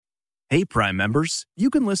Hey, Prime members, you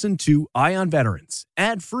can listen to Eye on Veterans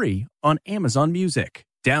ad-free on Amazon Music.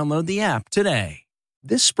 Download the app today.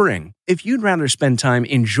 This spring, if you'd rather spend time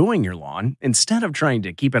enjoying your lawn instead of trying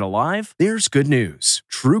to keep it alive, there's good news.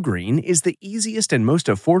 TruGreen is the easiest and most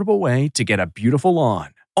affordable way to get a beautiful lawn.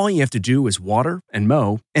 All you have to do is water and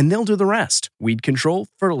mow, and they'll do the rest. Weed control,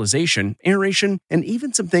 fertilization, aeration, and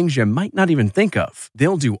even some things you might not even think of.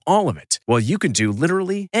 They'll do all of it, while you can do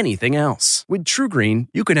literally anything else. With TruGreen,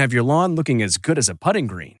 you can have your lawn looking as good as a putting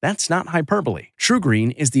green. That's not hyperbole.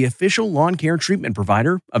 TruGreen is the official lawn care treatment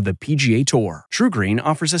provider of the PGA Tour. TruGreen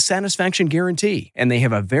offers a satisfaction guarantee, and they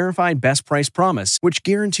have a verified best price promise, which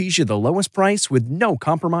guarantees you the lowest price with no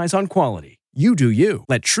compromise on quality. You do you.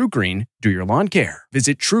 Let TruGreen do your lawn care.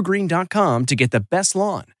 Visit TruGreen.com to get the best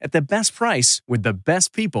lawn at the best price with the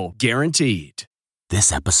best people guaranteed.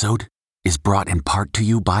 This episode is brought in part to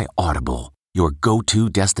you by Audible, your go-to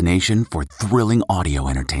destination for thrilling audio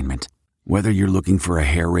entertainment. Whether you're looking for a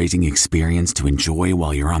hair-raising experience to enjoy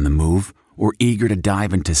while you're on the move or eager to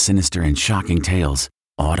dive into sinister and shocking tales,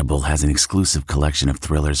 Audible has an exclusive collection of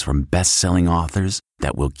thrillers from best-selling authors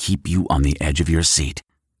that will keep you on the edge of your seat.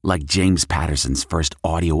 Like James Patterson's first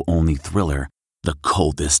audio-only thriller, The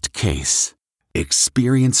Coldest Case.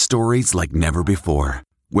 Experience stories like never before,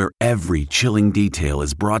 where every chilling detail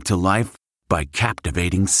is brought to life by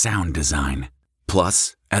captivating sound design.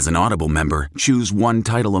 Plus, as an Audible member, choose one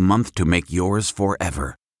title a month to make yours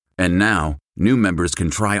forever. And now, new members can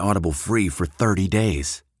try Audible free for 30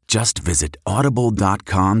 days. Just visit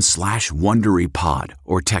audible.com/WonderyPod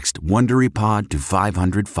or text WonderyPod to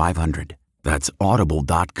 500-500. That's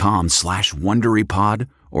audible.com/WonderyPod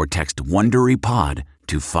or text WonderyPod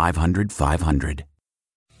to 500-500.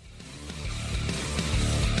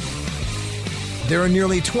 There are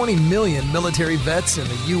nearly 20 million military vets in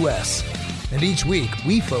the U.S., and each week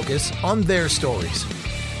we focus on their stories.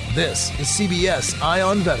 This is CBS Eye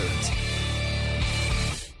on Veterans.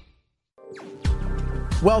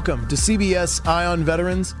 Welcome to CBS Eye on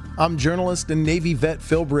Veterans. I'm journalist and Navy vet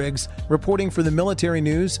Phil Briggs, reporting for the military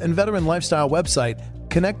news and veteran lifestyle website,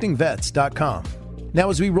 connectingvets.com.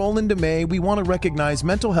 Now, as we roll into May, we want to recognize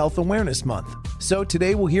Mental Health Awareness Month. So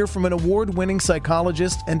today we'll hear from an award-winning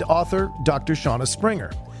psychologist and author, Dr. Shauna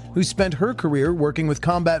Springer, who spent her career working with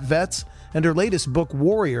combat vets, and her latest book,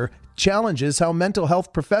 Warrior, challenges how mental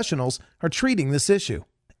health professionals are treating this issue.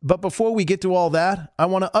 But before we get to all that, I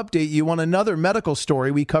want to update you on another medical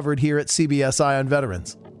story we covered here at CBS Eye on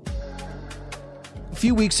Veterans. A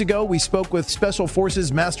few weeks ago, we spoke with Special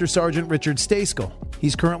Forces Master Sergeant Richard Stayskull.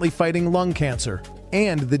 He's currently fighting lung cancer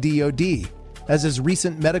and the DoD, as his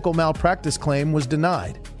recent medical malpractice claim was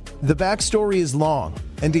denied. The backstory is long,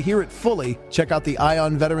 and to hear it fully, check out the Eye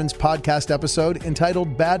on Veterans podcast episode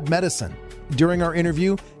entitled Bad Medicine. During our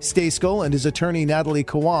interview, Stayskull and his attorney Natalie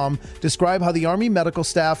Kawam describe how the Army medical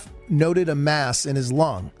staff noted a mass in his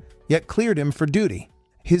lung, yet cleared him for duty.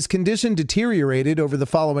 His condition deteriorated over the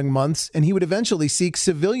following months, and he would eventually seek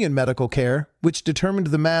civilian medical care, which determined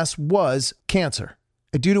the mass was cancer.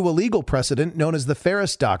 Due to a legal precedent known as the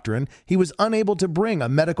Ferris Doctrine, he was unable to bring a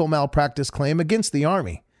medical malpractice claim against the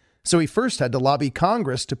Army. So he first had to lobby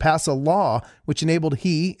Congress to pass a law which enabled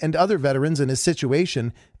he and other veterans in his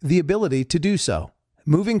situation the ability to do so.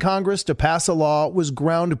 Moving Congress to pass a law was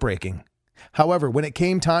groundbreaking. However, when it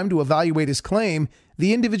came time to evaluate his claim,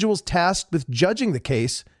 the individuals tasked with judging the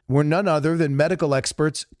case were none other than medical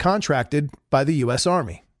experts contracted by the U.S.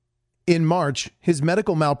 Army. In March, his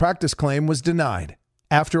medical malpractice claim was denied.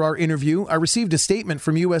 After our interview, I received a statement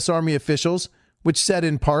from U.S. Army officials which said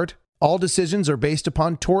in part, all decisions are based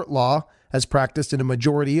upon tort law, as practiced in a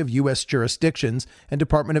majority of U.S. jurisdictions, and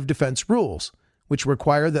Department of Defense rules, which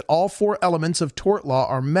require that all four elements of tort law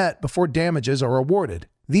are met before damages are awarded.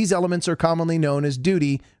 These elements are commonly known as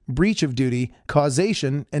duty, breach of duty,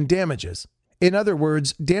 causation, and damages. In other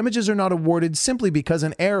words, damages are not awarded simply because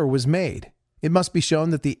an error was made. It must be shown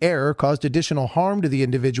that the error caused additional harm to the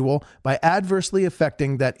individual by adversely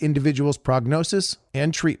affecting that individual's prognosis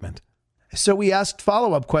and treatment. So we asked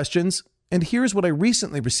follow-up questions, and here's what I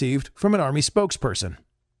recently received from an Army spokesperson.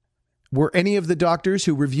 Were any of the doctors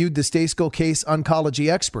who reviewed the Stayskull case oncology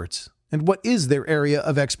experts? And what is their area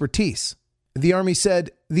of expertise? The Army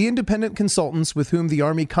said, the independent consultants with whom the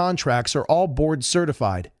Army contracts are all board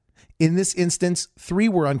certified. In this instance, 3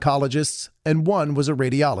 were oncologists and 1 was a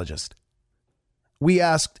radiologist. We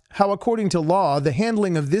asked how, according to law, the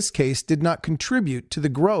handling of this case did not contribute to the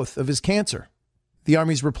growth of his cancer. The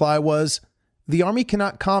Army's reply was, the Army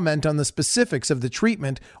cannot comment on the specifics of the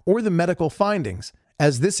treatment or the medical findings,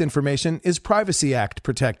 as this information is Privacy Act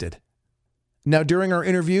protected. Now, during our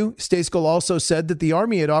interview, Stayskull also said that the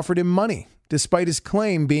Army had offered him money despite his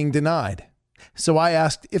claim being denied. So I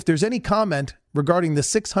asked if there's any comment regarding the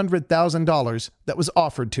 $600,000 that was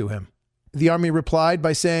offered to him. The Army replied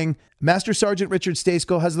by saying, Master Sergeant Richard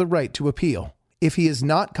Stacekel has the right to appeal. If he is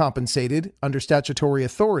not compensated under statutory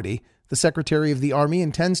authority, the Secretary of the Army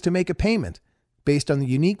intends to make a payment based on the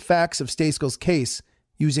unique facts of Stacekel's case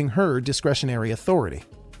using her discretionary authority.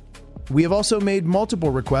 We have also made multiple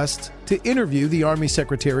requests to interview the Army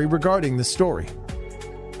Secretary regarding this story.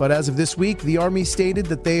 But as of this week, the Army stated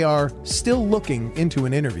that they are still looking into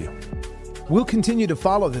an interview. We'll continue to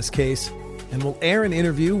follow this case, and we'll air an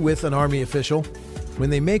interview with an Army official when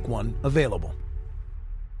they make one available.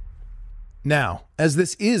 Now, as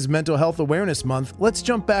this is Mental Health Awareness Month, let's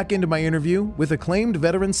jump back into my interview with acclaimed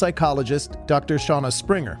veteran psychologist Dr. Shauna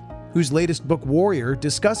Springer, whose latest book, Warrior,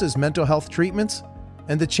 discusses mental health treatments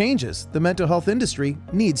and the changes the mental health industry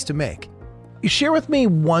needs to make. Share with me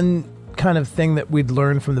one kind of thing that we'd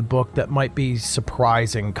learned from the book that might be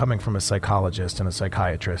surprising coming from a psychologist and a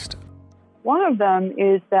psychiatrist. One of them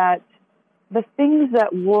is that the things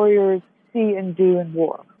that warriors see and do in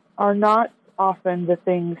war are not often the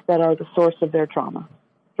things that are the source of their trauma.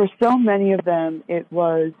 For so many of them, it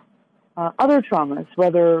was other traumas,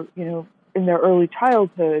 whether, in their early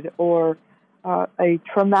childhood or a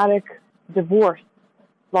traumatic divorce.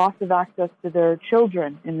 Loss of access to their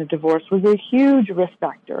children in the divorce was a huge risk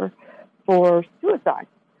factor for suicide.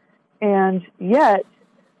 And yet,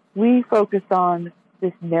 we focus on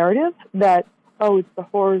this narrative that, it's the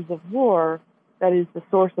horrors of war that is the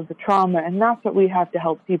source of the trauma, and that's what we have to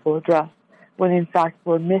help people address, when in fact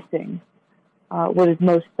we're missing what is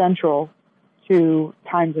most central to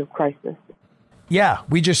times of crisis. Yeah,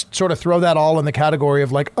 we just sort of throw that all in the category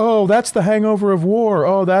of like, that's the hangover of war.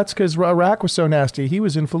 Oh, that's because Iraq was so nasty. He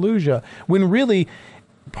was in Fallujah. When really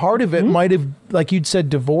part of it might have, like you'd said,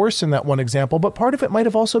 divorce in that one example, but part of it might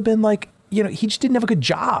have also been like, he just didn't have a good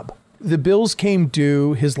job. The bills came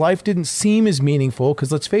due. His life didn't seem as meaningful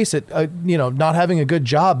because let's face it, not having a good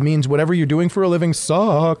job means whatever you're doing for a living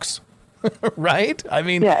sucks. Right? I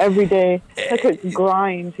mean, yeah, every day, like a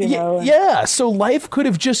grind, Yeah. So life could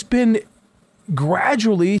have just been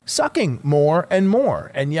gradually sucking more and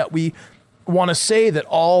more. And yet we want to say that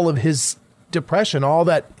all of his depression, all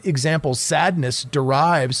that example sadness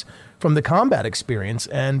derives from the combat experience.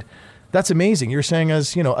 And that's amazing. You're saying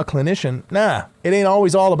as, a clinician, it ain't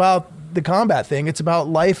always all about the combat thing. It's about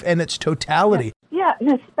life and its totality. Yeah,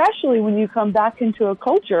 and especially when you come back into a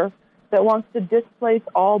culture that wants to displace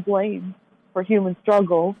all blame for human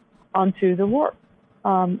struggle onto the war.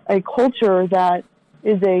 A culture that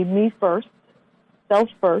is a me first, self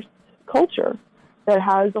first culture that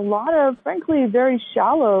has a lot of, frankly, very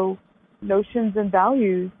shallow notions and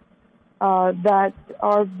values that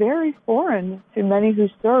are very foreign to many who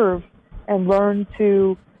serve and learn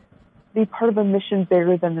to be part of a mission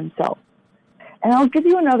bigger than themselves. And I'll give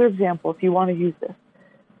you another example if you want to use this.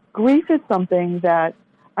 Grief is something that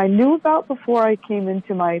I knew about before I came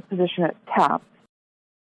into my position at TAPS,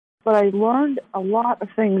 but I learned a lot of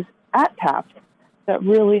things at TAPS that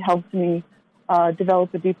really helped me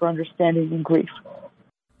develop a deeper understanding in grief.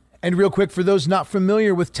 And real quick, for those not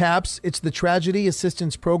familiar with TAPS, it's the Tragedy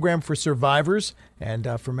Assistance Program for Survivors. And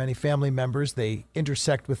for many family members, they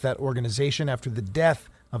intersect with that organization after the death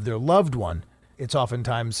of their loved one. It's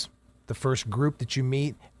oftentimes the first group that you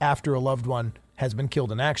meet after a loved one has been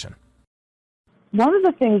killed in action. One of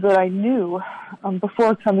the things that I knew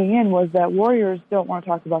before coming in was that warriors don't want to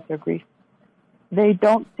talk about their grief. They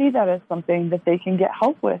don't see that as something that they can get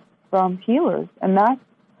help with from healers. And that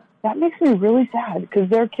makes me really sad because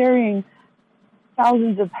they're carrying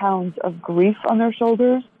thousands of pounds of grief on their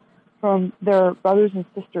shoulders from their brothers and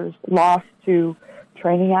sisters lost to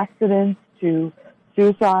training accidents, to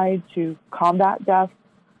suicide, to combat deaths.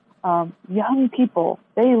 Young people,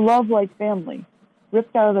 they love like family,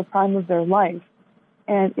 ripped out of the prime of their life.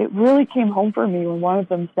 And it really came home for me when one of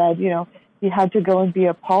them said, he had to go and be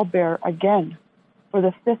a pallbearer again for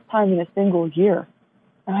the 5th time in a single year.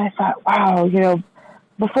 And I thought, wow,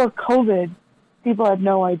 before COVID, people had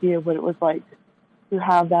no idea what it was like to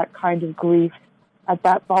have that kind of grief at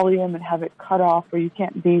that volume and have it cut off where you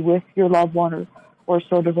can't be with your loved one or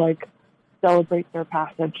sort of like celebrate their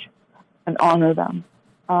passage and honor them.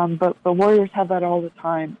 But warriors have that all the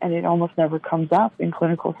time, and it almost never comes up in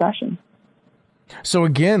clinical sessions. So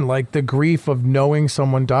again, like the grief of knowing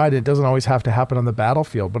someone died, it doesn't always have to happen on the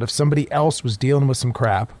battlefield. But if somebody else was dealing with some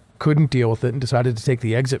crap, couldn't deal with it, and decided to take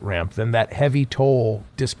the exit ramp, then that heavy toll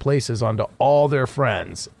displaces onto all their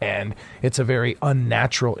friends. And it's a very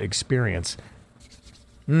unnatural experience.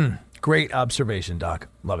 Great observation, Doc.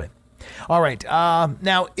 Love it. All right.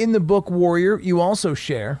 Now, in the book Warrior, you also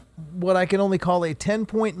share what I can only call a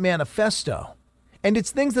 10-point manifesto. And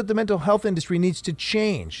it's things that the mental health industry needs to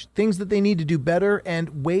change, things that they need to do better,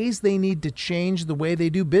 and ways they need to change the way they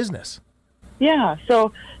do business. Yeah,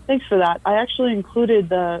 so thanks for that. I actually included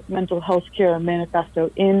the mental health care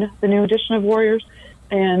manifesto in the new edition of Warriors.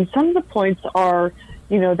 And some of the points are,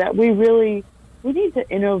 that we need to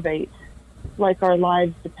innovate like our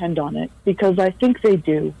lives depend on it, because I think they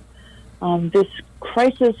do. This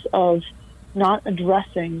crisis of not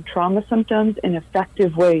addressing trauma symptoms in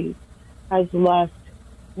effective ways has left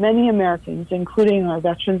many Americans, including our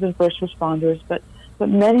veterans and first responders, but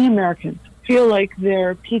many Americans feel like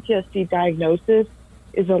their PTSD diagnosis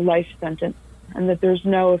is a life sentence and that there's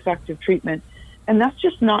no effective treatment. And that's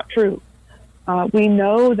just not true. We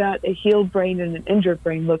know that a healed brain and an injured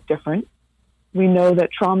brain look different. We know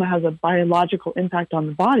that trauma has a biological impact on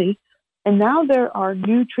the body. And now there are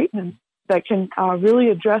new treatments that can really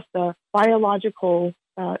address the biological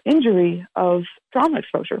injury of trauma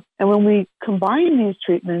exposure. And when we combine these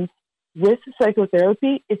treatments with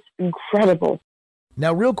psychotherapy, it's incredible.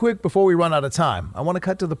 Now, real quick before we run out of time, I want to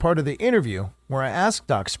cut to the part of the interview where I asked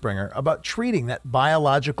Doc Springer about treating that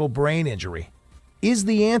biological brain injury. Is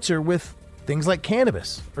the answer with things like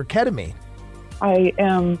cannabis or ketamine? I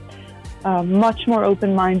am much more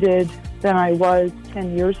open-minded than I was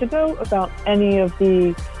 10 years ago about any of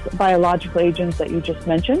the biological agents that you just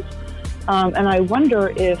mentioned. And I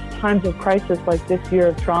wonder if times of crisis like this year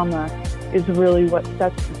of trauma is really what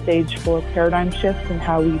sets the stage for paradigm shifts in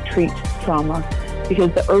how we treat trauma, because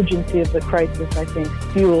the urgency of the crisis, I think,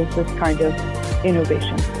 fuels this kind of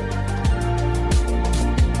innovation.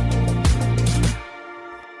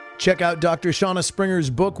 Check out Dr. Shauna Springer's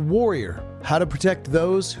book, Warrior: How to Protect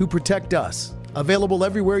Those Who Protect Us. Available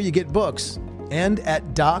everywhere you get books and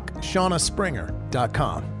at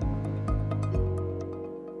DocShaunaSpringer.com.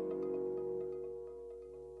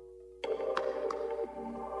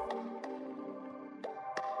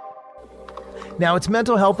 Now, it's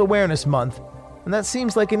Mental Health Awareness Month, and that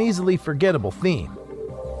seems like an easily forgettable theme.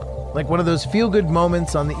 Like one of those feel-good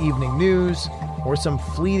moments on the evening news or some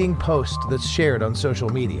fleeting post that's shared on social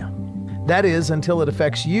media. That is, until it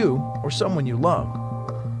affects you or someone you love.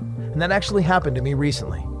 And that actually happened to me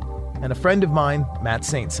recently. And a friend of mine, Matt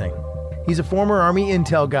Saint Sing. He's a former Army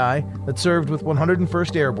intel guy that served with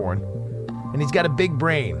 101st Airborne. And he's got a big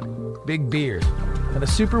brain, big beard, and a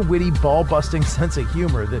super witty, ball-busting sense of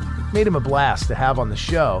humor that made him a blast to have on the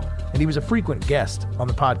show, and he was a frequent guest on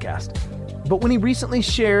the podcast. But when he recently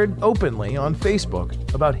shared openly on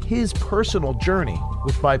Facebook about his personal journey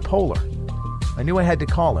with bipolar, I knew I had to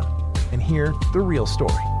call him and hear the real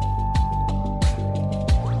story.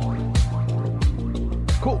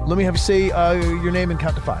 Cool. Let me have you say your name and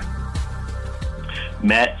count to 5.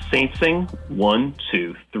 Matt Saint Sing, 1,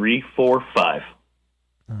 2, 3, 4, 5.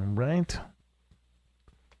 All right.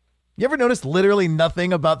 You ever notice literally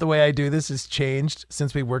nothing about the way I do this has changed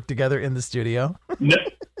since we worked together in the studio?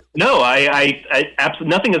 No, I absolutely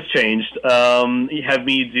nothing has changed. You have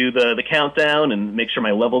me do the countdown and make sure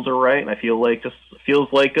my levels are right, and I feel like feels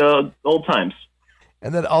like old times.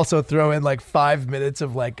 And then also throw in like 5 minutes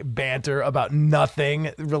of like banter about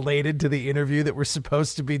nothing related to the interview that we're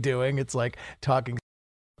supposed to be doing. It's like talking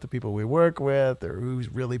to people we work with, or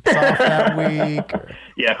who's really soft that week. Or...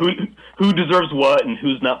 Yeah, who deserves what and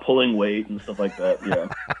who's not pulling weight and stuff like that. Yeah.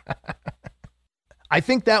 I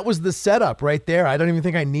think that was the setup right there. I don't even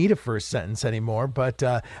think I need a first sentence anymore. But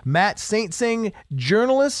Matt Saint Sing,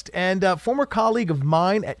 journalist and former colleague of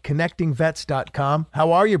mine at connectingvets.com.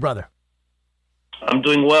 How are you, brother? I'm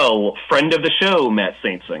doing well. Friend of the show, Matt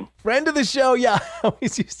Saint Sing. Friend of the show, yeah. I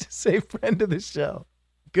always used to say friend of the show.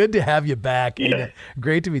 Good to have you back. Yeah.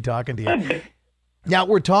 Great to be talking to you. Now,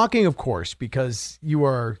 we're talking, of course, because you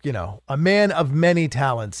are, a man of many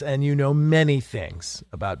talents and you know many things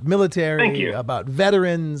about military, about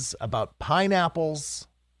veterans, about pineapples.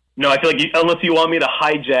 No, I feel like unless you want me to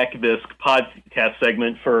hijack this podcast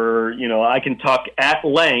segment for, I can talk at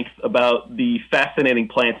length about the fascinating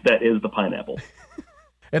plant that is the pineapple.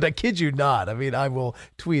 And I kid you not. I mean, I will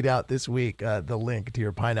tweet out this week the link to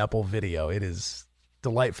your pineapple video. It is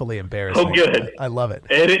delightfully embarrassing. Oh, good. I love it.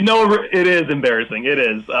 It is embarrassing. It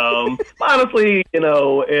is. Honestly,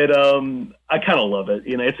 I kind of love it.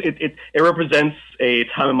 It represents a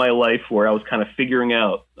time in my life where I was kind of figuring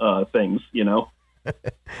out things,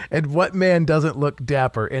 And what man doesn't look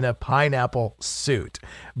dapper in a pineapple suit?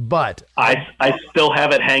 But I still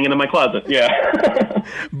have it hanging in my closet. Yeah.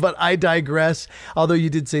 but I digress. Although you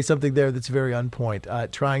did say something there that's very on point,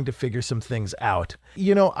 trying to figure some things out.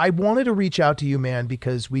 You know, I wanted to reach out to you, man,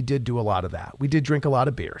 because we did do a lot of that. We did drink a lot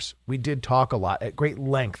of beers. We did talk a lot at great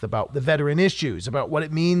length about the veteran issues, about what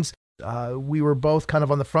it means. We were both kind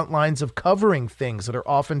of on the front lines of covering things that are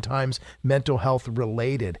oftentimes mental health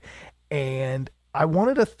related. And I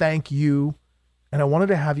wanted to thank you, and I wanted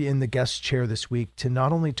to have you in the guest chair this week to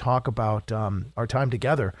not only talk about our time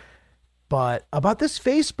together, but about this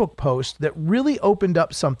Facebook post that really opened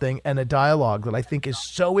up something and a dialogue that I think is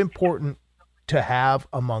so important to have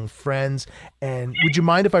among friends. And would you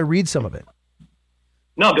mind if I read some of it?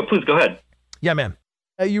 No, please go ahead. Yeah, man.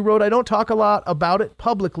 You wrote, I don't talk a lot about it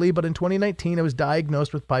publicly, but in 2019, I was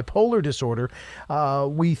diagnosed with bipolar disorder.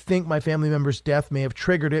 We think my family member's death may have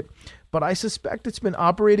triggered it, but I suspect it's been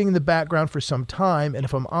operating in the background for some time. And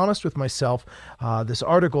if I'm honest with myself, this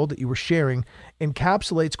article that you were sharing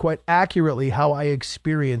encapsulates quite accurately how I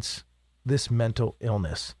experience this mental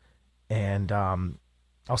illness. And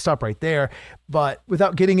I'll stop right there. But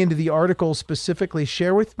without getting into the article specifically,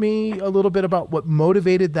 share with me a little bit about what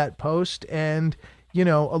motivated that post and, you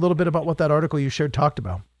know, a little bit about what that article you shared talked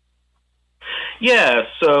about. Yeah,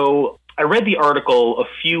 so I read the article a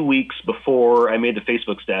few weeks before I made the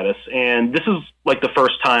Facebook status, and this is like the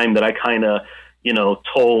first time that I kind of, you know,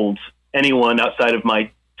 told anyone outside of my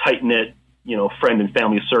tight-knit, you know, friend and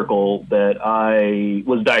family circle that I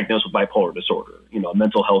was diagnosed with bipolar disorder, you know, a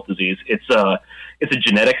mental health disease. It's a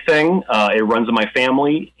genetic thing. It runs in my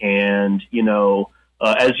family, and, you know,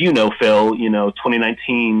 as you know, Phil, you know,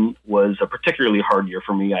 2019 was a particularly hard year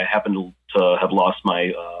for me. I happened to have lost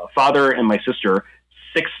my father and my sister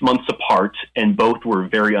 6 months apart, and both were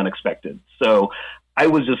very unexpected. So I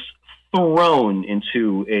was just thrown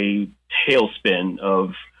into a tailspin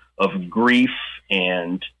of grief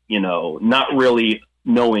and, you know, not really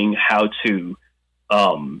knowing how to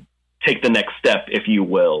take the next step, if you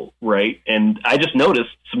will, right? And I just noticed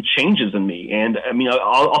some changes in me. And I mean,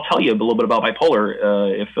 I'll tell you a little bit about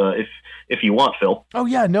bipolar if you want, Phil. Oh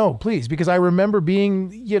yeah, no, please, because I remember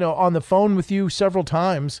being, you know, on the phone with you several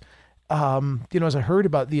times, you know, as I heard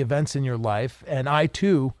about the events in your life, and I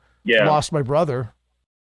too lost my brother.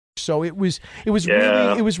 So it was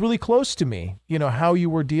really close to me, you know, how you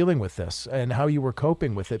were dealing with this and how you were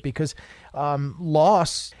coping with it, because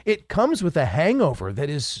loss, it comes with a hangover that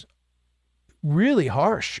is really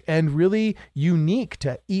harsh and really unique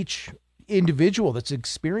to each individual that's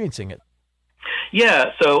experiencing it.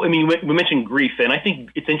 Yeah. So, I mean, we mentioned grief, and I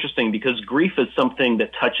think it's interesting because grief is something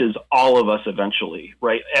that touches all of us eventually,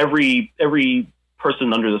 right? Every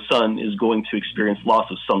person under the sun is going to experience loss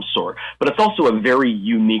of some sort, but it's also a very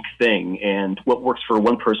unique thing. And what works for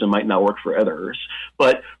one person might not work for others.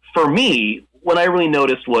 But for me, what I really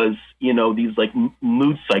noticed was, you know, these like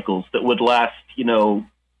mood cycles that would last, you know,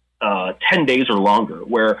 10 days or longer,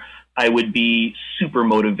 where I would be super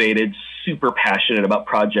motivated, super passionate about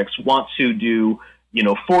projects, want to do, you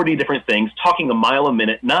know, 40 different things, talking a mile a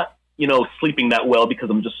minute, not, you know, sleeping that well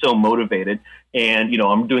because I'm just so motivated. And, you know,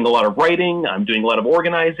 I'm doing a lot of writing, I'm doing a lot of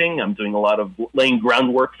organizing, I'm doing a lot of laying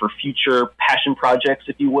groundwork for future passion projects,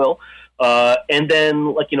 if you will. And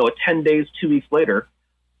then, like, you know, 10 days, 2 weeks later,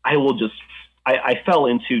 I fell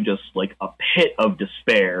into just like a pit of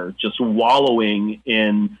despair, just wallowing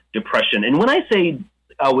in depression. And when I say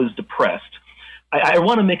I was depressed, I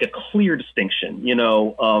want to make a clear distinction. You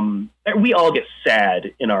know, we all get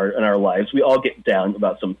sad in our lives. We all get down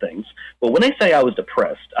about some things. But when I say I was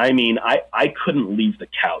depressed, I mean I couldn't leave the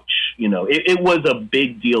couch. You know, it was a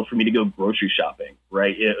big deal for me to go grocery shopping,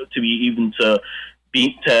 right? To be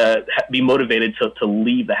motivated to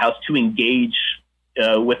leave the house, to engage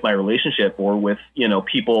with my relationship or with, you know,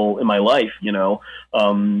 people in my life, you know,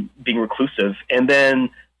 being reclusive. And then,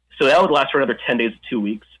 so that would last for another 10 days to 2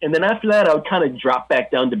 weeks. And then after that, I would kind of drop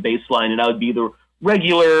back down to baseline, and I would be the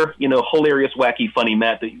regular, you know, hilarious, wacky, funny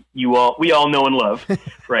Matt that we all know and love.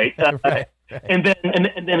 Right. Right. And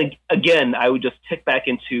then again, I would just tick back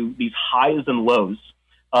into these highs and lows.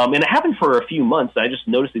 And it happened for a few months. I just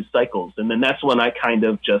noticed these cycles. And then that's when I kind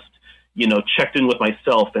of just, you know, checked in with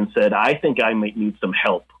myself and said, I think I might need some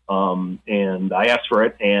help. And I asked for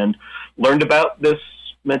it and learned about this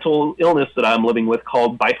mental illness that I'm living with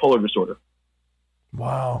called bipolar disorder.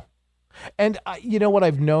 Wow. And you know what,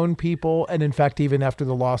 I've known people, and in fact, even after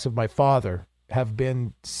the loss of my father, have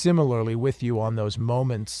been similarly with you on those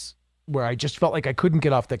moments where I just felt like I couldn't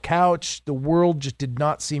get off the couch. The world just did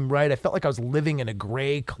not seem right. I felt like I was living in a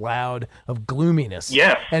gray cloud of gloominess.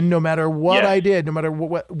 Yes. And no matter what Yes. I did, no matter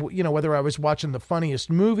what, whether I was watching the funniest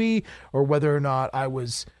movie or whether or not I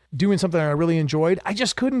was doing something I really enjoyed, I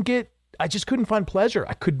just couldn't find pleasure.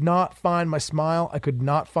 I could not find my smile. I could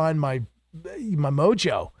not find my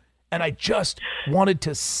mojo. And I just wanted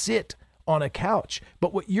to sit on a couch.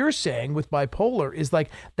 But what you're saying with bipolar is like,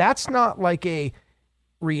 that's not like a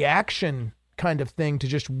reaction kind of thing to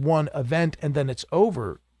just one event and then it's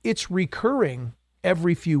over. It's recurring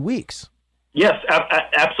every few weeks. Yes,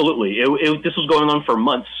 absolutely. This was going on for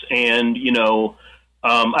months, and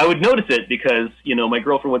I would notice it because my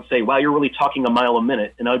girlfriend would say, "Wow, you're really talking a mile a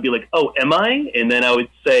minute," and I would be like, "Oh, am I?" And then I would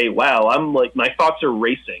say, "Wow, I'm like my thoughts are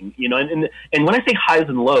racing." And when I say highs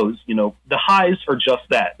and lows, the highs are just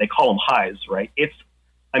that. They call them highs, right? It's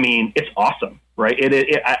awesome, right?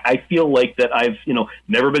 I feel like that I've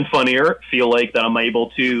never been funnier. Feel like that I'm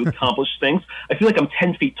able to accomplish things. I feel like I'm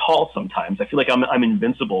 10 feet tall sometimes. I feel like I'm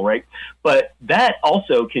invincible, right? But that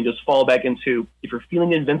also can just fall back into, if you're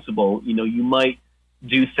feeling invincible, you might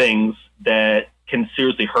do things that can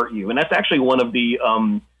seriously hurt you. And that's actually one of the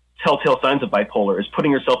telltale signs of bipolar, is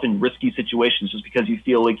putting yourself in risky situations just because you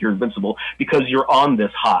feel like you're invincible, because you're on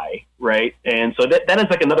this high, right? And so that is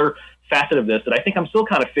like another facet of this that I think I'm still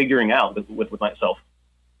kind of figuring out with myself.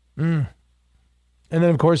 And then,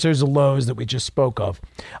 of course, there's the lows that we just spoke of.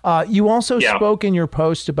 You also spoke in your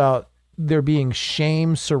post about there being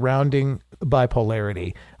shame surrounding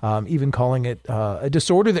bipolarity, even calling it a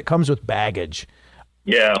disorder that comes with baggage.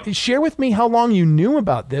 Yeah. Share with me how long you knew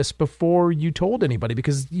about this before you told anybody,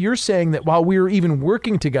 because you're saying that while we were even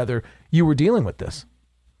working together, you were dealing with this.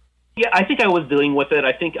 Yeah, I think I was dealing with it.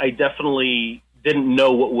 I think I definitely didn't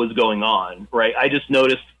know what was going on, right? I just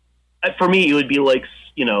noticed, for me, it would be like,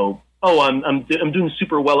 I'm doing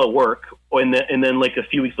super well at work, and then like a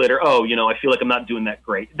few weeks later, I feel like I'm not doing that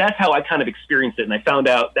great. That's how I kind of experienced it, and I found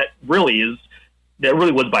out that really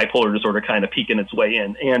was bipolar disorder kind of peeking its way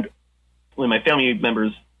in. And when my family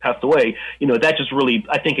members passed away, that just really,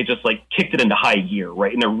 I think it just like kicked it into high gear,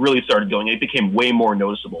 right? And it really started going. It became way more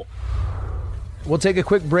noticeable. We'll take a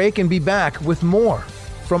quick break and be back with more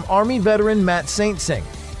from Army veteran Matt Saintsing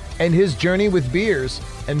and his journey with beers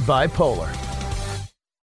and bipolar.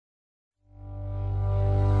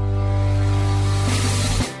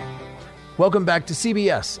 Welcome back to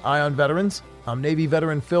CBS Eye on Veterans. I'm Navy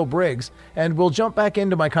veteran Phil Briggs, and we'll jump back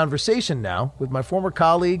into my conversation now with my former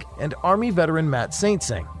colleague and Army veteran Matt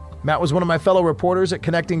Saintsing. Matt was one of my fellow reporters at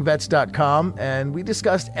ConnectingVets.com, and we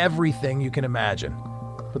discussed everything you can imagine.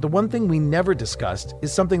 But the one thing we never discussed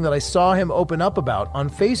is something that I saw him open up about on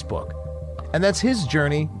Facebook, and that's his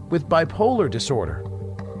journey with bipolar disorder,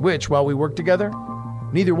 which, while we worked together,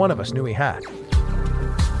 neither one of us knew he had.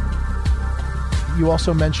 You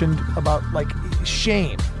also mentioned about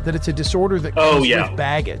shame, that it's a disorder that comes with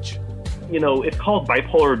baggage. It's called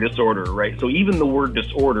bipolar disorder, right? So even the word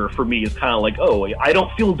disorder for me is kind of like, I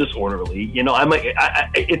don't feel disorderly.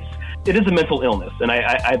 It is a mental illness, and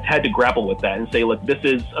I've had to grapple with that and say, look, this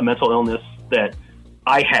is a mental illness that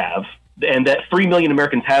I have, and that 3 million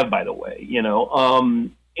Americans have, by the way.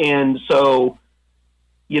 And so,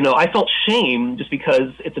 I felt shame just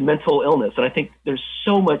because it's a mental illness, and I think there's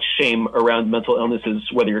so much shame around mental illnesses,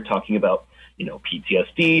 whether you're talking about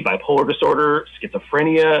PTSD, bipolar disorder,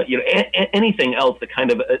 schizophrenia, anything else that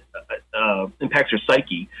kind of impacts your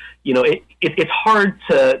psyche. It's hard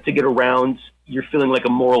to get around. You're feeling like a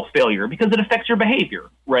moral failure because it affects your behavior,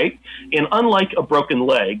 right? And unlike a broken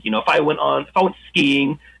leg, if I went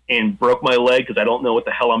skiing and broke my leg because I don't know what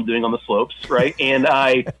the hell I'm doing on the slopes, right? And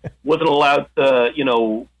I wasn't allowed to,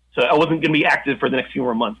 I wasn't going to be active for the next few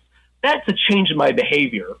more months. That's a change in my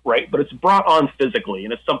behavior, right? But it's brought on physically,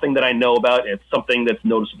 and it's something that I know about. It's something that's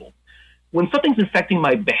noticeable. When something's affecting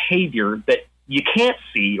my behavior that you can't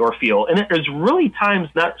see or feel, and there's really times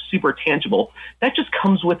not super tangible, that just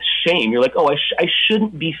comes with shame. You're like, I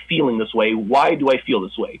shouldn't be feeling this way. Why do I feel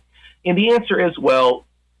this way? And the answer is, well,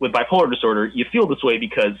 with bipolar disorder, you feel this way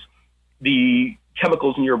because the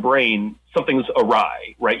chemicals in your brain, something's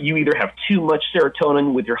awry, right? You either have too much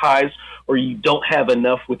serotonin with your highs or you don't have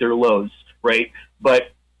enough with your lows, right?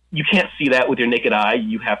 But you can't see that with your naked eye.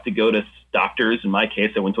 You have to go to doctors. In my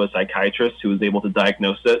case, I went to a psychiatrist who was able to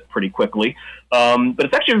diagnose it pretty quickly. But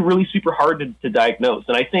it's actually really super hard to diagnose.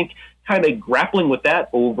 And I think kind of grappling with that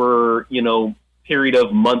over, period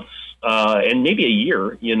of months and maybe a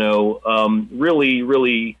year, really,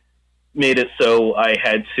 really made it so I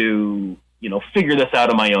had to, figure this out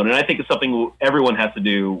on my own. And I think it's something everyone has to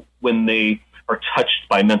do when they are touched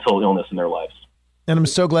by mental illness in their lives. And I'm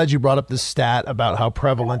so glad you brought up this stat about how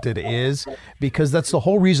prevalent it is, because that's the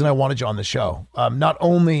whole reason I wanted you on the show. Not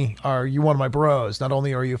only are you one of my bros, not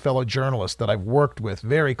only are you a fellow journalist that I've worked with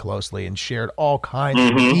very closely and shared all kinds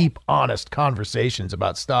of deep, honest conversations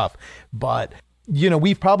about stuff, but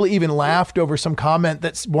we've probably even laughed over some comment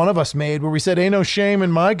that one of us made where we said, ain't no shame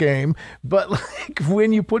in my game. But like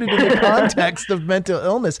when you put it in the context of mental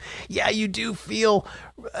illness, yeah, you do feel,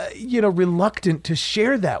 reluctant to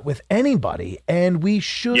share that with anybody. And we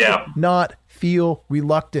should not feel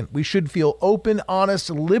reluctant. We should feel open, honest,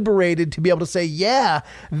 liberated to be able to say, yeah,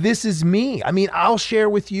 this is me. I mean, I'll share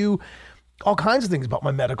with you all kinds of things about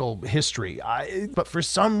my medical history. But for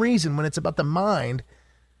some reason, when it's about the mind,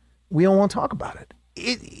 we don't want to talk about it.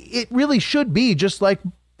 It really should be just like,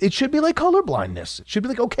 it should be like colorblindness. It should be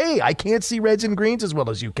like, okay, I can't see reds and greens as well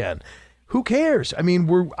as you can. Who cares? I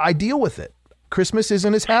mean, I deal with it. Christmas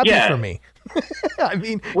isn't as happy for me. I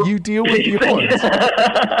mean, you deal with yours.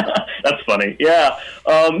 That's funny. Yeah.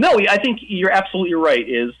 No, I think you're absolutely right.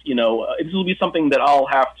 This will be something that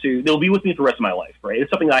they'll be with me for the rest of my life, right? It's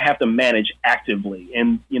something that I have to manage actively.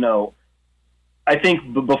 And, I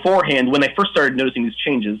think beforehand, when I first started noticing these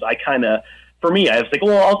changes, I was like,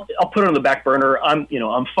 well, I'll put it on the back burner.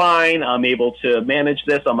 I'm fine. I'm able to manage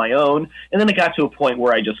this on my own. And then it got to a point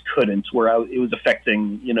where I just couldn't, where it was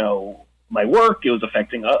affecting, my work. It was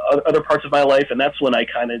affecting other parts of my life. And that's when I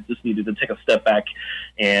kind of just needed to take a step back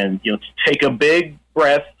and, take a big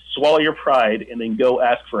breath, swallow your pride, and then go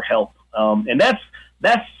ask for help. And that's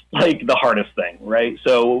like the hardest thing, right?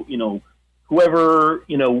 So,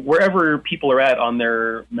 wherever people are at on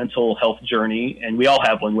their mental health journey, and we all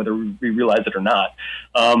have one, whether we realize it or not,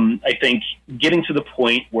 I think getting to the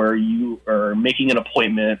point where you are making an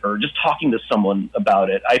appointment or just talking to someone about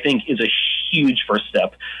it, I think is a huge first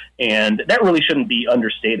step. And that really shouldn't be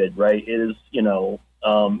understated, right? It is,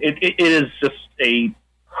 it is just a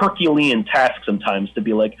Herculean task sometimes to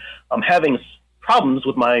be like, I'm having problems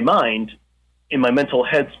with my mind in my mental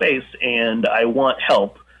headspace and I want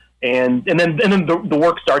help. And then the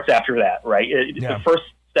work starts after that, right? The first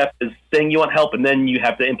step is saying you want help, and then you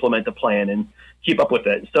have to implement the plan and keep up with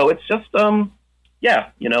it. So it's just,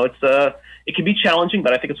 it can be challenging,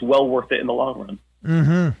 but I think it's well worth it in the long run.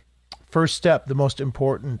 Mm-hmm. First step, the most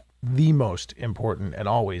important, and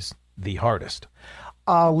always the hardest.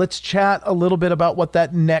 Let's chat a little bit about what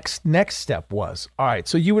that next step was. All right.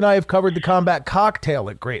 So you and I have covered the combat cocktail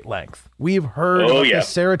at great length. We've heard about the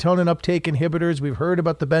serotonin uptake inhibitors. We've heard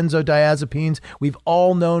about the benzodiazepines. We've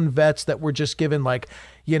all known vets that were just given a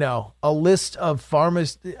list of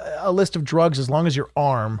drugs as long as your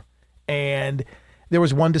arm. And there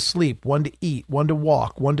was one to sleep, one to eat, one to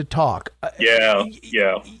walk, one to talk. Yeah.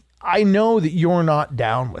 I know that you're not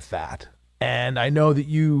down with that. And I know that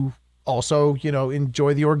you also,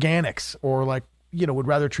 enjoy the organics or would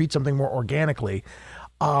rather treat something more organically.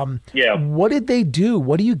 What did they do?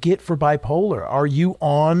 What do you get for bipolar? Are you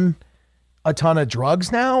on a ton of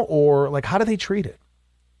drugs now, or how do they treat it?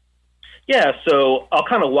 Yeah. So I'll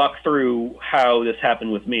kind of walk through how this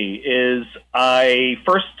happened with me. I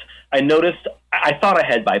noticed, I thought I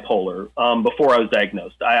had bipolar before I was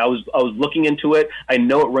diagnosed. I was looking into it. I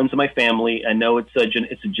know it runs in my family. I know it's a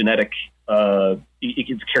genetic, it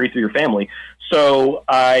gets carried through your family. So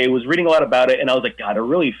I was reading a lot about it, and I was like, God, I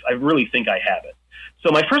really think I have it.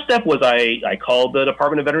 So my first step was I called the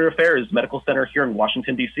Department of Veterans Affairs Medical Center here in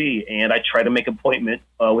Washington, D.C., and I tried to make an appointment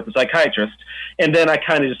with a psychiatrist. And then I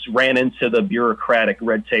kind of just ran into the bureaucratic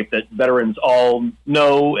red tape that veterans all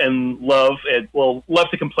know and love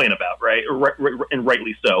to complain about, right? And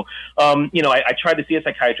rightly so. I tried to see a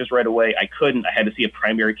psychiatrist right away. I couldn't. I had to see a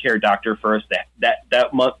primary care doctor first.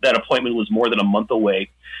 That appointment was more than a month away.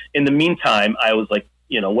 In the meantime, I was like,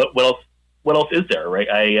 what else is there, right?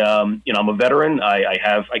 I'm a veteran.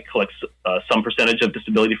 I collect some percentage of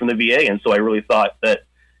disability from the VA. And so I really thought that,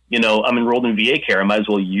 I'm enrolled in VA care. I might as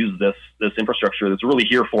well use this infrastructure that's really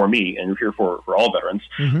here for me and here for all veterans.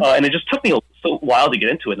 Mm-hmm. And it just took me a while to get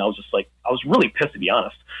into it. And I was just like, I was really pissed, to be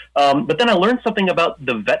honest. But then I learned something about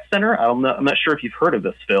the Vet Center. I'm not sure if you've heard of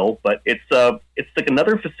this, Phil, but it's like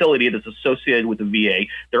another facility that's associated with the VA.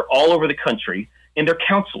 They're all over the country. And they're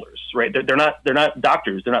counselors, right? They're not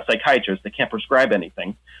doctors. They're not psychiatrists. They can't prescribe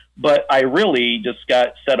anything. But I really just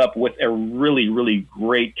got set up with a really, really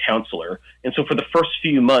great counselor. And so for the first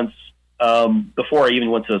few months, before I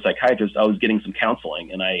even went to the psychiatrist, I was getting some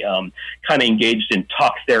counseling. And I kind of engaged in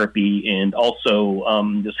talk therapy and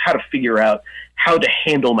also just how to figure out how to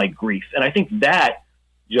handle my grief. And I think that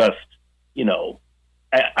just,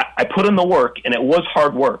 I put in the work, and it was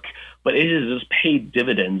hard work. But it has just paid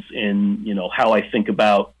dividends in, how I think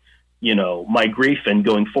about, my grief and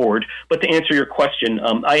going forward. But to answer your question,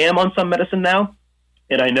 I am on some medicine now.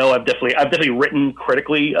 And I know I've definitely written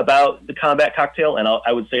critically about the combat cocktail, and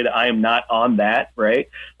I would say that I am not on that, right?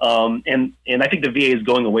 And I think the VA is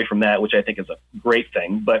going away from that, which I think is a great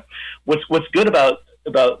thing. But what's good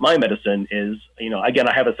about my medicine is, again,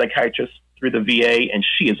 I have a psychiatrist through the VA, and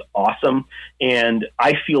she is awesome, and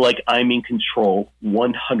I feel like I'm in control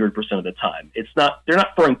 100% of the time. They're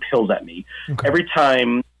not throwing pills at me. Okay. Every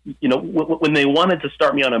time, when they wanted to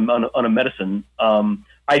start me on a medicine,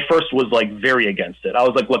 I first was like very against it. I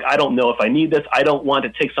was like, look, I don't know if I need this. I don't want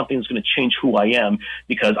to take something that's going to change who I am,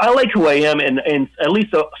 because I like who I am, and at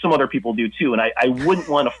least some other people do too. And I wouldn't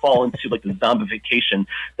want to fall into like the zombification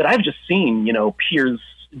that I've just seen, peers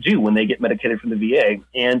do when they get medicated from the VA.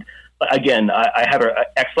 And again, I have an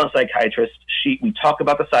excellent psychiatrist. We talk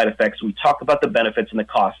about the side effects, we talk about the benefits and the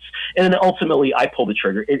costs, and then ultimately I pull the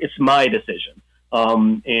trigger. It's my decision.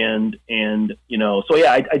 So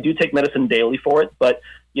yeah, I do take medicine daily for it, but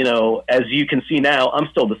as you can see now, I'm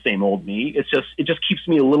still the same old me. It just keeps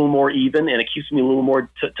me a little more even, and it keeps me a little more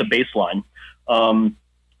to baseline.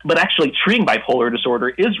 But actually treating bipolar disorder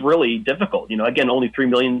is really difficult. Again, only 3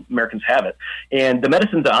 million Americans have it. And the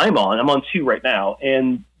medicines that I'm on 2 right now.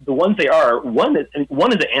 And the ones one is an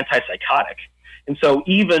antipsychotic. And so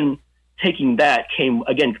even taking that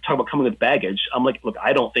talk about coming with baggage. I'm like, look,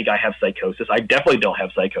 I don't think I have psychosis. I definitely don't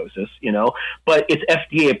have psychosis, but it's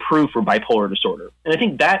FDA approved for bipolar disorder. And I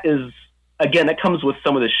think that is, again, that comes with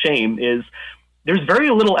some of the shame is there's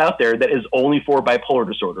very little out there that is only for bipolar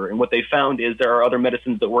disorder. And what they found is there are other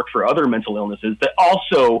medicines that work for other mental illnesses that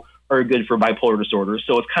also are good for bipolar disorder.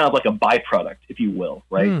 So it's kind of like a byproduct, if you will,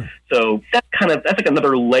 right? So that's like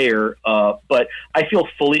another layer. But I feel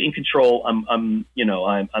fully in control. I'm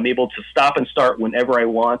able to stop and start whenever I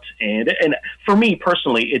want. And for me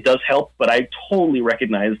personally, it does help, but I totally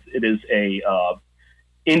recognize it is a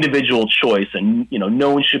individual choice, and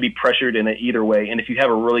no one should be pressured in it either way. And if you have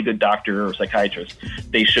a really good doctor or psychiatrist,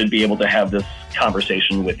 they should be able to have this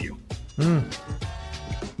conversation with you.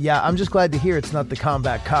 Yeah, I'm just glad to hear it's not the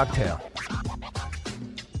combat cocktail.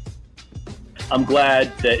 I'm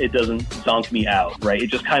glad that it doesn't zonk me out, right? It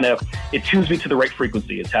just it tunes me to the right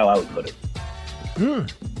frequency is how I would put it.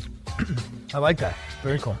 I like that.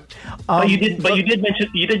 Very cool. But you did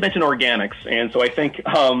mention organics, and so I think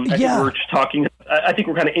we're just talking. I think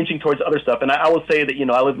we're kind of inching towards other stuff, and I will say that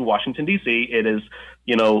I live in Washington D.C. It is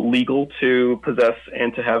legal to possess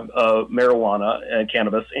and to have marijuana and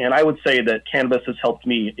cannabis, and I would say that cannabis has helped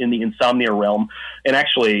me in the insomnia realm, and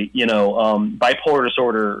actually bipolar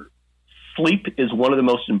disorder. Sleep is one of the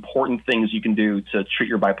most important things you can do to treat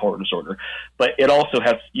your bipolar disorder, but it also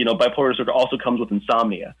has bipolar disorder also comes with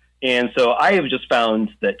insomnia. And so I have just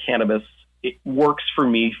found that cannabis, it works for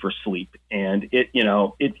me for sleep, and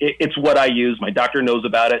it's what I use. My doctor knows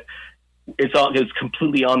about it. It's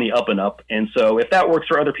completely on the up and up. And so if that works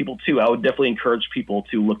for other people too, I would definitely encourage people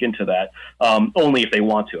to look into that, only if they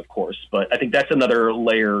want to, of course. But I think that's another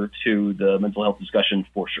layer to the mental health discussion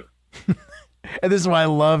for sure. And this is why I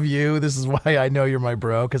love you. This is why I know you're my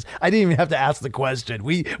bro, because I didn't even have to ask the question.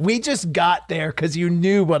 We just got there because you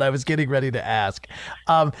knew what I was getting ready to ask.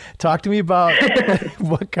 Talk to me about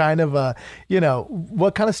what kind of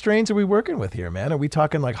strains are we working with here, man? Are we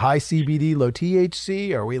talking like high CBD, low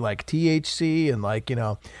THC? Are we like THC and like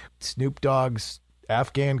Snoop Dogg's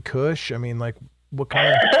Afghan Kush? I mean, like what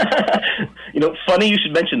kind of? Funny you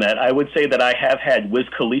should mention that. I would say that I have had Wiz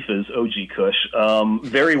Khalifa's OG Kush.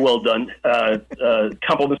 Very well done.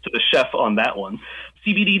 Compliments to the chef on that one.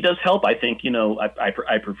 CBD does help. I think, I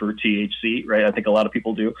prefer THC, right? I think a lot of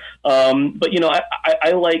people do. But,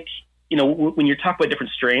 I like, when you're talking about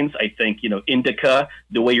different strains, I think, indica,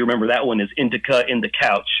 the way you remember that one is indica in the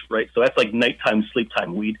couch, right? So that's like nighttime, sleep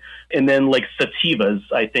time weed. And then like sativas,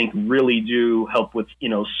 I think really do help with,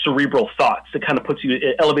 cerebral thoughts. It kind of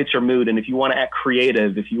it elevates your mood. And if you want to act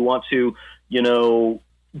creative, if you want to,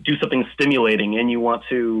 do something stimulating and you want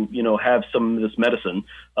to, have some of this medicine,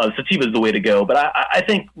 sativa is the way to go. But I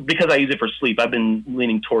think because I use it for sleep, I've been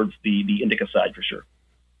leaning towards the indica side for sure.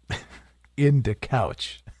 In the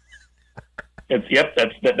couch.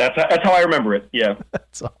 That's how I remember it. Yeah.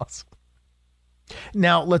 That's awesome.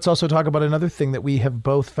 Now, let's also talk about another thing that we have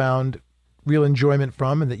both found real enjoyment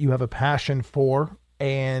from and that you have a passion for.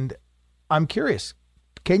 And I'm curious,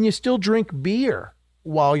 can you still drink beer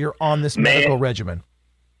while you're on this medical regimen?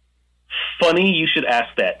 Funny you should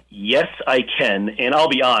ask that. Yes, I can. And I'll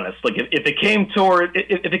be honest, like if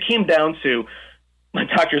it came down to my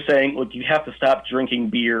doctor saying, look, you have to stop drinking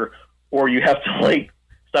beer or you have to like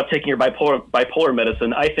stop taking your bipolar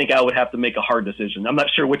medicine, I think I would have to make a hard decision. I'm not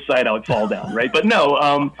sure which side I would fall down, right? But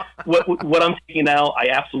no, what I'm taking now, I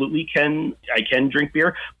absolutely can drink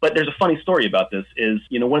beer. But there's a funny story about this is,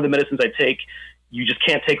 one of the medicines I take, you just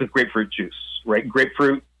can't take with grapefruit juice, right?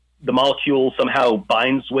 Grapefruit, the molecule somehow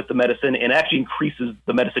binds with the medicine and actually increases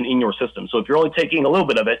the medicine in your system. So if you're only taking a little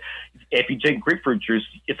bit of it, if you take grapefruit juice,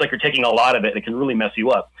 it's like you're taking a lot of it. It can really mess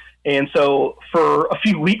you up. And so for a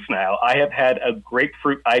few weeks now, I have had a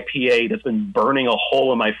grapefruit IPA that's been burning a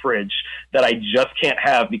hole in my fridge that I just can't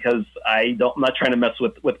have because I'm not trying to mess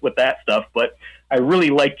with that stuff. But I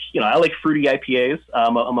really like, I like fruity IPAs.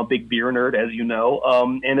 I'm a big beer nerd, as you know.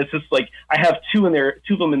 And it's just like, I have two of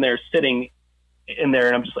them in there sitting in there,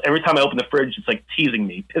 and I'm just, every time I open the fridge, it's like teasing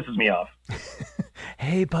me, pisses me off.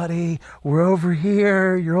 Hey buddy, we're over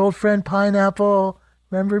here, your old friend Pineapple,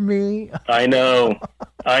 remember me? I know.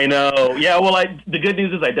 Yeah, well, the good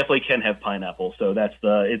news is I definitely can have pineapple, so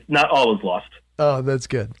it's not all is lost. Oh, that's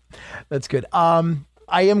good.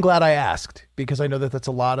 I am glad I asked, because I know that's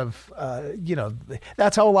a lot of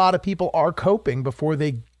that's how a lot of people are coping before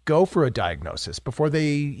they go for a diagnosis, before they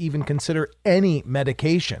even consider any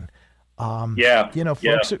medication. Folks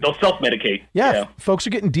they'll self-medicate. Yeah, folks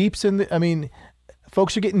are getting deep in the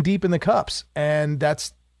cups, and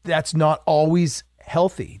that's not always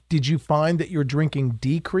healthy. Did you find that your drinking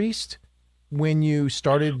decreased when you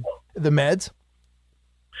started the meds?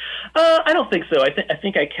 I don't think so. I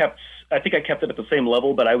think I kept it at the same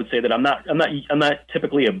level, but I would say that I'm not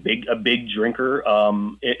typically a big drinker.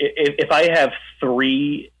 If I have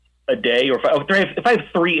 3 a day, or if I have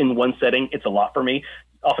 3 in one setting, it's a lot for me.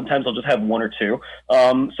 Oftentimes I'll just have 1 or 2.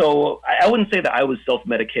 So I wouldn't say that I was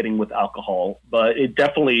self-medicating with alcohol, but it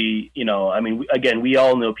definitely, we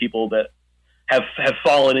all know people that have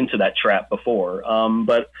fallen into that trap before.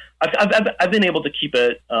 But I've been able to keep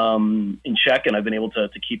it in check, and I've been able to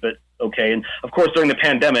keep it okay. And of course, during the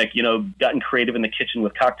pandemic, gotten creative in the kitchen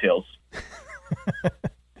with cocktails.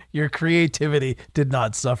 Your creativity did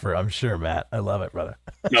not suffer, I'm sure, Matt. I love it, brother.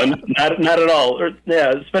 No, not at all.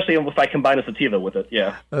 Especially if I combine a sativa with it.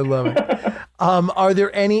 Yeah. I love it. Are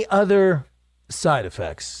there any other side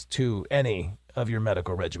effects to any of your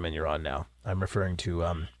medical regimen you're on now? I'm referring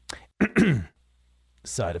to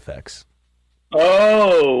side effects.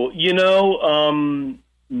 Oh,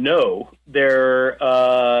 no,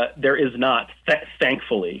 there is not,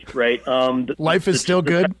 thankfully, right? Life is still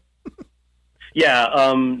good.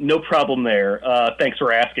 Yeah, no problem there. Thanks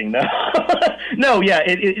for asking. No, yeah,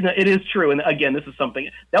 it is true. And again, this is something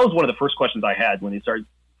that was one of the first questions I had when they started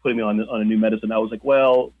putting me on a new medicine. I was like,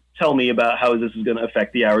 well, tell me about how this is going to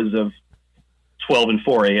affect the hours of 12 and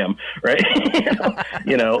 4 a.m. Right?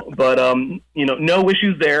 But no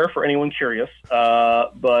issues there for anyone curious.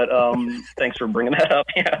 But thanks for bringing that up.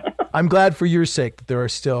 Yeah. I'm glad for your sake that there are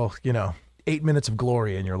still, 8 minutes of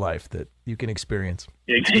glory in your life that you can experience.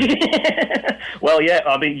 Well, yeah.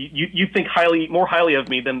 I mean, you think more highly of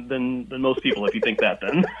me than most people if you think that.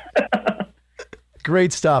 Then.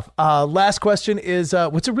 Great stuff. Last question is,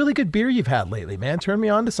 what's a really good beer you've had lately, man? Turn me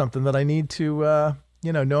on to something that I need to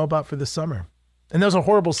know about for the summer. And that was a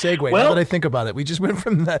horrible segue. Now that I think about it, we just went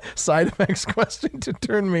from that side effects question to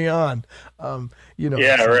turn me on.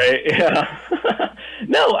 Yeah, right. Yeah.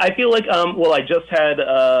 No, I feel like, I just had,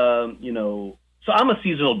 so I'm a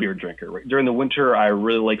seasonal beer drinker. Right? During the winter, I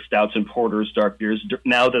really like stouts and porters, dark beers.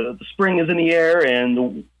 Now the spring is in the air and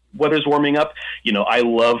the weather's warming up. I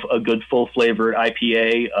love a good full flavored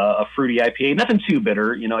IPA, a fruity IPA, nothing too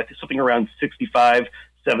bitter. I think something around 65,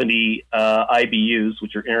 70 IBUs,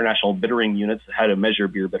 which are international bittering units, how to measure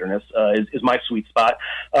beer bitterness, is my sweet spot.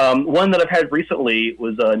 One that I've had recently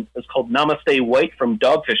is called Namaste White from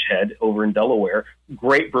Dogfish Head over in Delaware.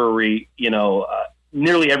 Great brewery,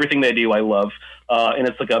 nearly everything they do I love. And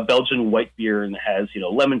it's like a Belgian white beer, and it has,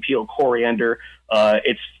 lemon peel, coriander.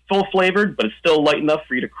 It's full flavored, but it's still light enough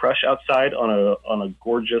for you to crush outside on a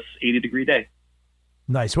gorgeous 80-degree day.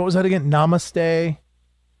 Nice. What was that again? Namaste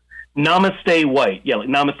White. Yeah, like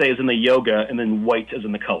namaste is in the yoga, and then white is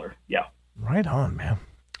in the color. Yeah. Right on, man.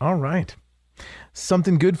 All right.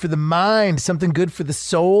 Something good for the mind, something good for the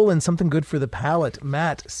soul, and something good for the palate.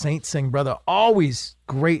 Matt Saint-Sing, brother, always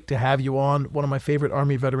great to have you on. One of my favorite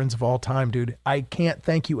Army veterans of all time, dude. I can't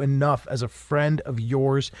thank you enough as a friend of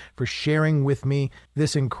yours for sharing with me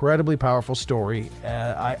this incredibly powerful story.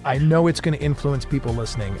 I know it's going to influence people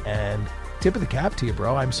listening, and tip of the cap to you,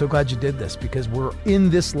 bro. I'm so glad you did this, because we're in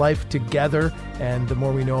this life together, and the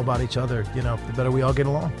more we know about each other, the better we all get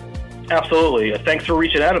along. Absolutely. Thanks for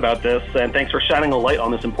reaching out about this, and thanks for shining a light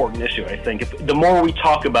on this important issue. I think the more we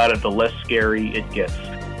talk about it, the less scary it gets.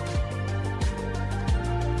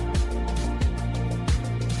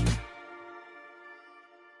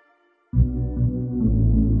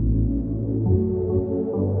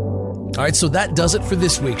 All right, so that does it for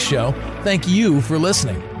this week's show. Thank you for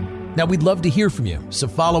listening. Now, we'd love to hear from you, so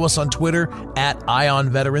follow us on Twitter at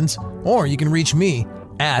IonVeterans, or you can reach me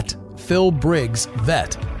at Phil Briggs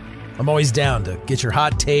Vet. I'm always down to get your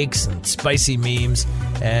hot takes and spicy memes,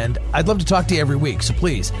 and I'd love to talk to you every week, so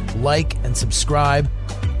please like and subscribe.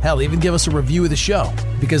 Hell, even give us a review of the show,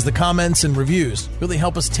 because the comments and reviews really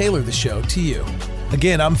help us tailor the show to you.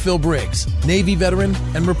 Again, I'm Phil Briggs, Navy veteran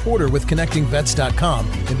and reporter with ConnectingVets.com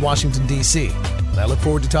in Washington, D.C. And I look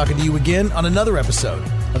forward to talking to you again on another episode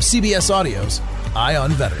of CBS Audio's Eye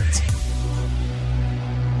on Veterans.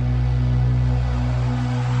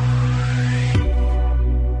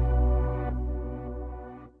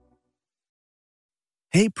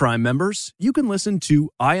 Hey, Prime members, you can listen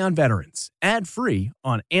to Eye on Veterans ad-free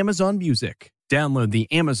on Amazon Music. Download the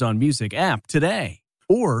Amazon Music app today.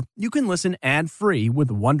 Or you can listen ad-free with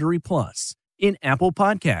Wondery Plus in Apple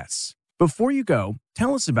Podcasts. Before you go,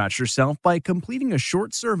 tell us about yourself by completing a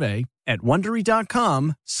short survey at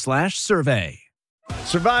Wondery.com/survey.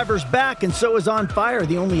 Survivor's back, and so is On Fire,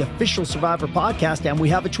 the only official Survivor podcast, and we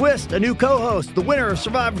have a twist, a new co-host, the winner of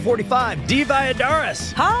Survivor 45, Dee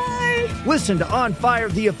Valladares. Hi! Listen to On Fire,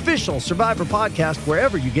 the official Survivor podcast,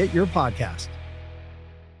 wherever you get your podcast.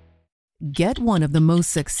 Get one of the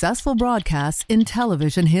most successful broadcasts in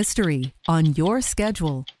television history on your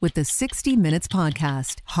schedule with the 60 Minutes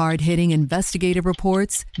podcast. Hard-hitting investigative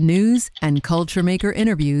reports, news, and culture maker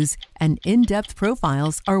interviews, and in-depth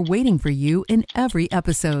profiles are waiting for you in every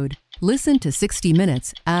episode. Listen to 60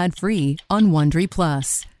 Minutes ad-free on Wondery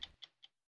Plus